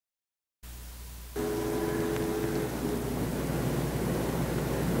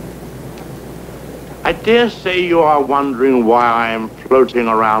I dare say you are wondering why I am floating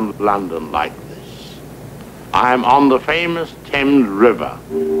around London like this. I am on the famous Thames River,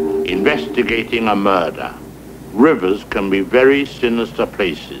 investigating a murder. Rivers can be very sinister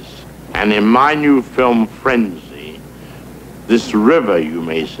places, and in my new film, Frenzy, this river, you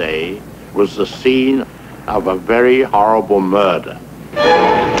may say, was the scene of a very horrible murder. It's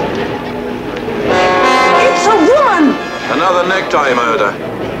a woman! Another necktie murder.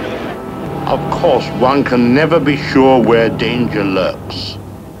 Of course, one can never be sure where danger lurks.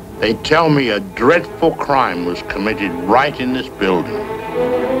 They tell me a dreadful crime was committed right in this building.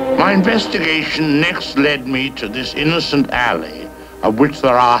 My investigation next led me to this innocent alley, of which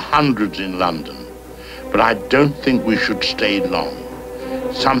there are hundreds in London. But I don't think we should stay long.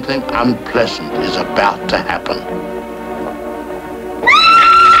 Something unpleasant is about to happen.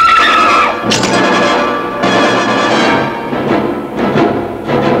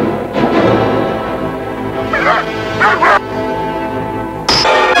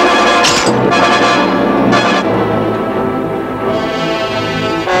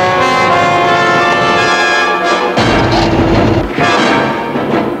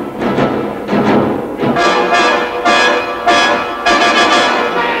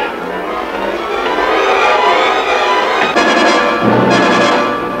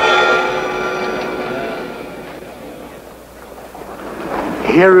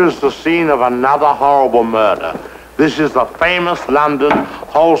 Here is the scene of another horrible murder. This is the famous London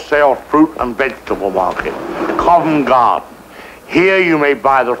wholesale fruit and vegetable market, Covent Garden. Here you may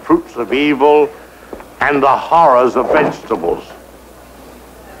buy the fruits of evil and the horrors of vegetables.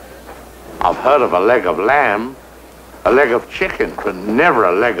 I've heard of a leg of lamb, a leg of chicken, but never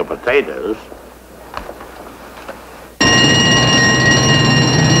a leg of potatoes.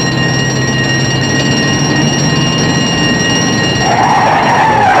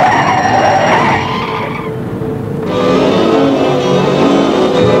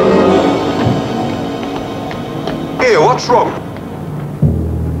 What's wrong?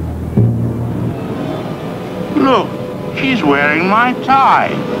 Look, she's wearing my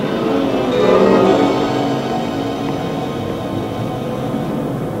tie.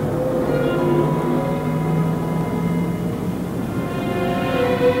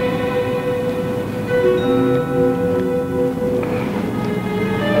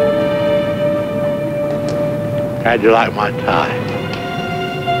 How'd you like my tie?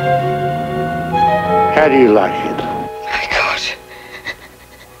 How do you like it?